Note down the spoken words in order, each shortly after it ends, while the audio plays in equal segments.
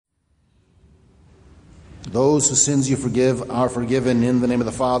Those whose sins you forgive are forgiven. In the name of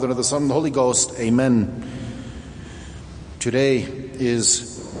the Father, and of the Son, and the Holy Ghost. Amen. Today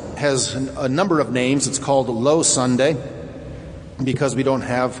has a number of names. It's called Low Sunday because we don't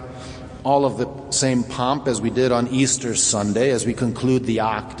have all of the same pomp as we did on Easter Sunday as we conclude the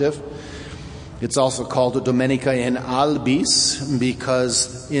octave. It's also called Domenica in Albis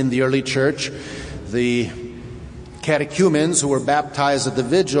because in the early church, the catechumens who were baptized at the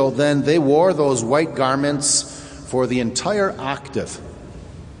vigil, then they wore those white garments for the entire octave.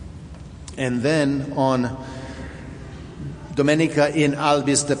 And then on Domenica in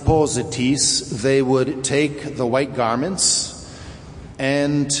Albis Depositis, they would take the white garments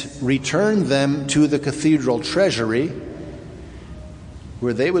and return them to the cathedral treasury,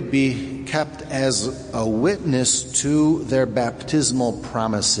 where they would be kept as a witness to their baptismal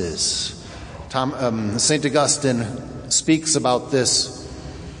promises. St. Augustine speaks about this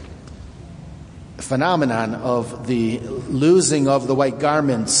phenomenon of the losing of the white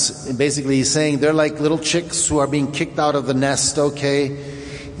garments. And basically, he's saying they're like little chicks who are being kicked out of the nest. Okay,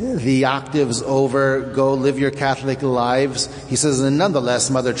 the octave's over, go live your Catholic lives. He says, and nonetheless,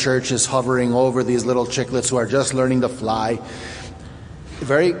 Mother Church is hovering over these little chicklets who are just learning to fly,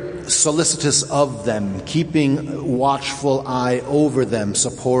 very solicitous of them, keeping watchful eye over them,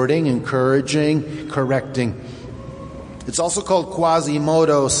 supporting, encouraging, correcting. It's also called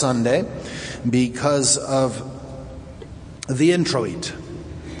Quasimodo Sunday because of the introit,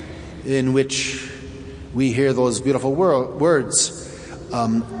 in which we hear those beautiful words.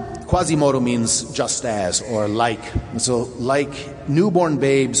 Quasimodo means just as, or like. And so, like newborn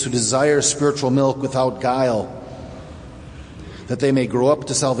babes who desire spiritual milk without guile, that they may grow up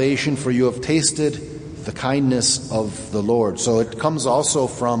to salvation, for you have tasted the kindness of the Lord. So it comes also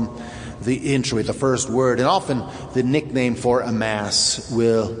from the introit, the first word. And often the nickname for a Mass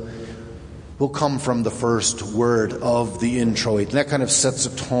will come from the first word of the introit. And that kind of sets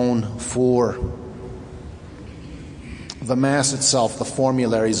a tone for the Mass itself, the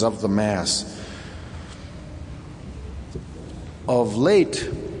formularies of the Mass. Of late,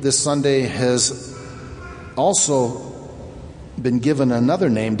 this Sunday has also been given another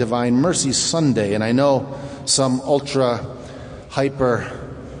name, Divine Mercy Sunday. And I know some ultra, hyper,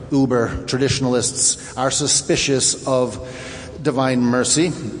 uber traditionalists are suspicious of Divine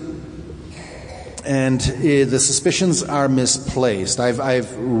Mercy. And the suspicions are misplaced.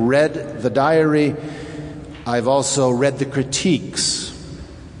 I've read the diary. I've also read the critiques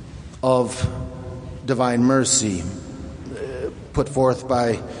of Divine Mercy put forth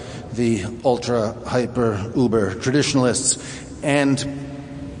by the ultra, hyper, uber traditionalists. And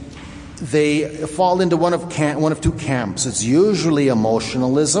they fall into one of two camps. It's usually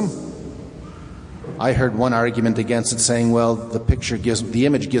emotionalism. I heard one argument against it saying, well, the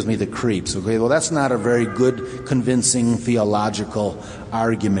image gives me the creeps. Okay, well, that's not a very good, convincing theological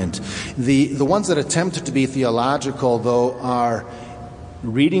argument. The ones that attempt to be theological, though, are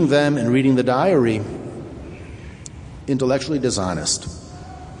reading them and reading the diary intellectually dishonest.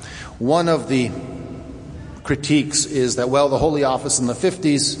 One of the critiques is that, well, the Holy Office in the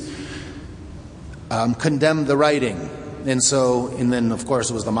 50s condemned the writing. And then, of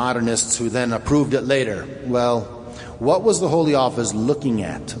course, it was the modernists who then approved it later. Well, what was the Holy Office looking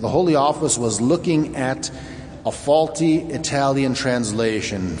at? The Holy Office was looking at a faulty Italian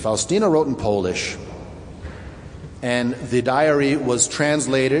translation. Faustina wrote in Polish, and the diary was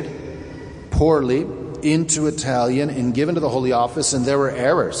translated poorly into Italian and given to the Holy Office, and there were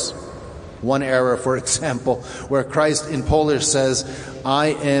errors. One error, for example, where Christ in Polish says, I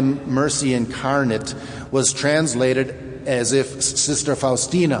am mercy incarnate, was translated as if Sister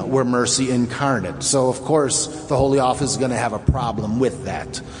Faustina were mercy incarnate. So, of course, the Holy Office is going to have a problem with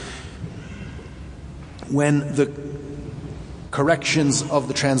that. When the corrections of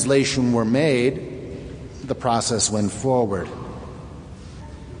the translation were made, the process went forward.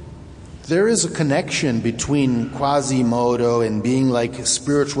 There is a connection between Quasimodo and being like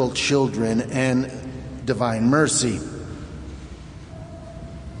spiritual children and Divine Mercy,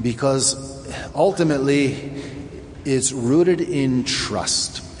 because ultimately it's rooted in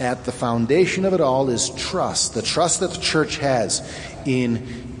trust. At the foundation of it all is trust, the trust that the Church has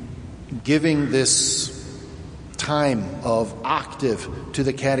in giving this time of octave to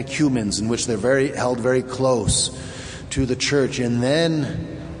the catechumens, in which they're held very close to the Church, and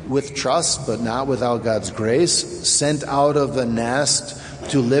then with trust, but not without God's grace, sent out of the nest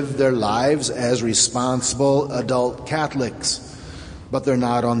to live their lives as responsible adult Catholics. But they're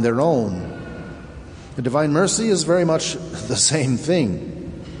not on their own. The Divine Mercy is very much the same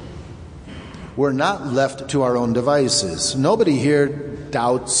thing. We're not left to our own devices. Nobody here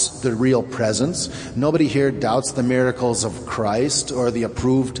doubts the real presence. Nobody here doubts the miracles of Christ or the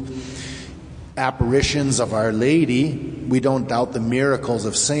approved apparitions of Our Lady. We don't doubt the miracles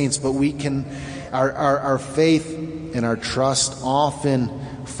of saints, but we can, our faith and our trust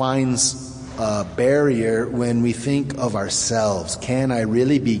often finds a barrier when we think of ourselves. Can I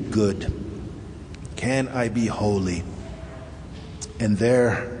really be good? Can I be holy? And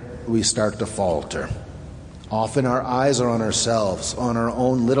there we start to falter. Often our eyes are on ourselves, on our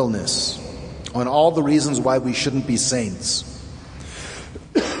own littleness, on all the reasons why we shouldn't be saints.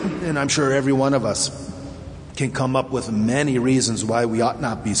 And I'm sure every one of us can come up with many reasons why we ought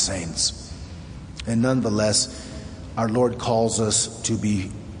not be saints. And nonetheless, our Lord calls us to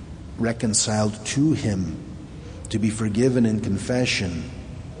be reconciled to Him, to be forgiven in confession.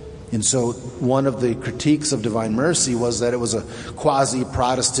 And so one of the critiques of divine mercy was that it was a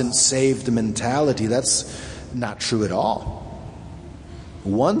quasi-Protestant saved mentality. That's not true at all.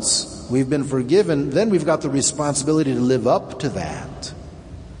 Once we've been forgiven, then we've got the responsibility to live up to that.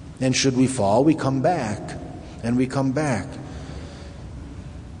 And should we fall, we come back, and we come back.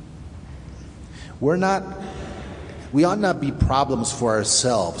 We ought not be problems for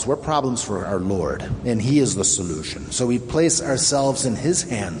ourselves. We're problems for our Lord, and He is the solution. So we place ourselves in His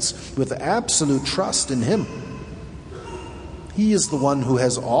hands with absolute trust in Him. He is the one who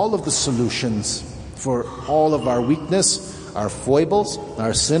has all of the solutions for all of our weakness, our foibles,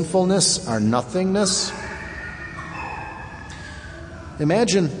 our sinfulness, our nothingness.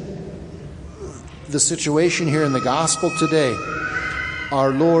 Imagine the situation here in the gospel today.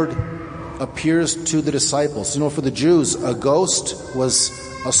 Our Lord appears to the disciples. You know, for the Jews, a ghost was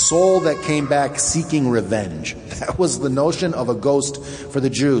a soul that came back seeking revenge. That was the notion of a ghost for the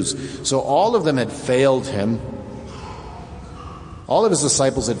Jews. So all of them had failed Him. All of His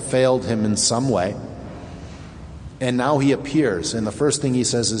disciples had failed Him in some way. And now He appears, and the first thing He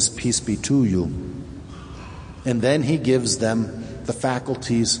says is, "Peace be to you." And then He gives them the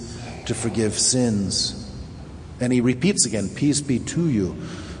faculties to forgive sins. And He repeats again, "Peace be to you."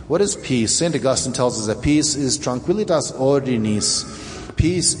 What is peace? St. Augustine tells us that peace is tranquillitas ordinis.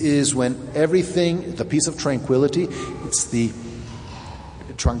 Peace is when everything, the peace of tranquility, it's the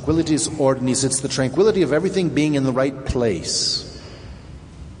tranquillitas ordinis, it's the tranquility of everything being in the right place.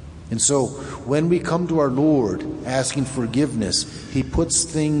 And so when we come to our Lord asking forgiveness, He puts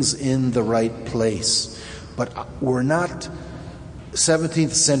things in the right place. But we're not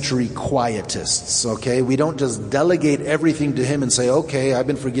 17th century quietists, okay? We don't just delegate everything to Him and say, okay, I've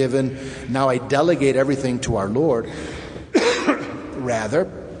been forgiven, now I delegate everything to our Lord. Rather,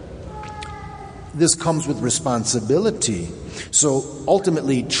 this comes with responsibility. So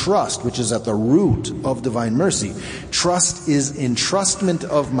ultimately, trust, which is at the root of divine mercy, trust is entrustment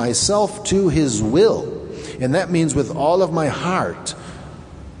of myself to His will. And that means with all of my heart,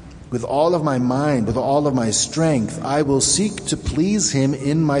 with all of my mind, with all of my strength, I will seek to please Him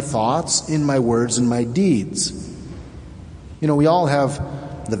in my thoughts, in my words, and my deeds. You know, we all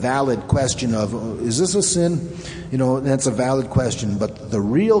have the valid question of, is this a sin? You know, that's a valid question. But the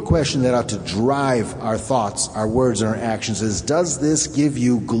real question that ought to drive our thoughts, our words, and our actions is, does this give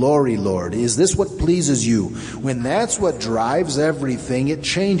You glory, Lord? Is this what pleases You? When that's what drives everything, it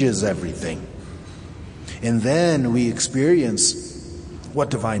changes everything. And then we experience what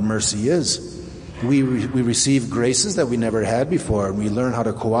divine mercy is. We receive graces that we never had before, and we learn how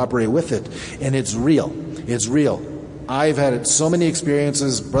to cooperate with it. And it's real. It's real. I've had so many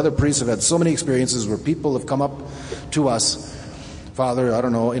experiences, brother priests have had so many experiences where people have come up to us, Father, I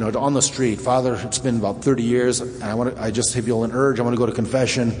don't know, on the street, Father, it's been about 30 years, and I just feel an urge, I want to go to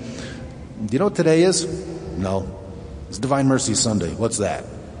confession. Do you know what today is? No. It's Divine Mercy Sunday. What's that?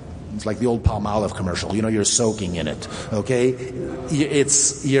 It's like the old Palmolive commercial. You know, you're soaking in it, okay?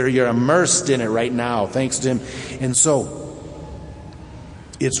 You're immersed in it right now, thanks to Him. And so,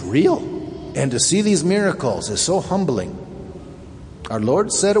 it's real. And to see these miracles is so humbling. Our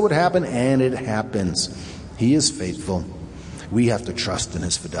Lord said it would happen, and it happens. He is faithful. We have to trust in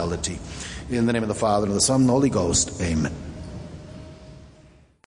His fidelity. In the name of the Father, and of the Son, and the Holy Ghost, amen.